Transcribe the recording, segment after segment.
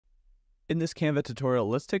In this Canva tutorial,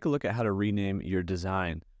 let's take a look at how to rename your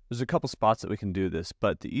design. There's a couple spots that we can do this,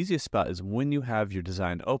 but the easiest spot is when you have your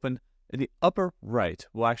design open. In the upper right,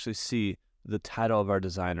 we'll actually see the title of our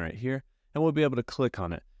design right here, and we'll be able to click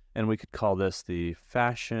on it. And we could call this the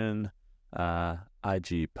fashion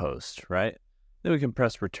IG post, right? Then we can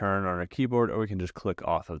press return on our keyboard, or we can just click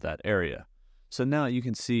off of that area. So now you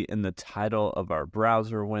can see in the title of our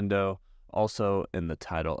browser window, also in the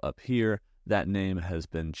title up here, that name has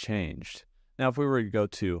been changed. Now, if we were to go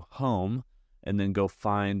to home and then go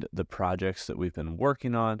find the projects that we've been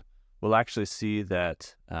working on, we'll actually see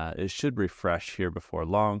that it should refresh here before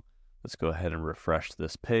long. Let's go ahead and refresh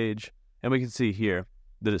this page. And we can see here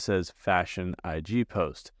that it says Fashion IG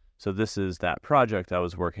Post. So this is that project I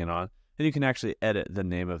was working on. And you can actually edit the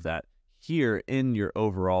name of that here in your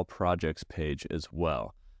overall projects page as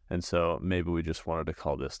well. And so maybe we just wanted to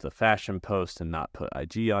call this the Fashion Post and not put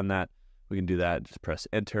IG on that. We can do that, just press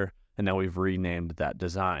enter, and now we've renamed that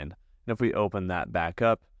design. And if we open that back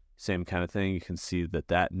up, same kind of thing, you can see that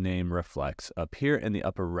that name reflects up here in the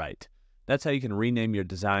upper right. That's how you can rename your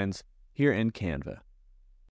designs here in Canva.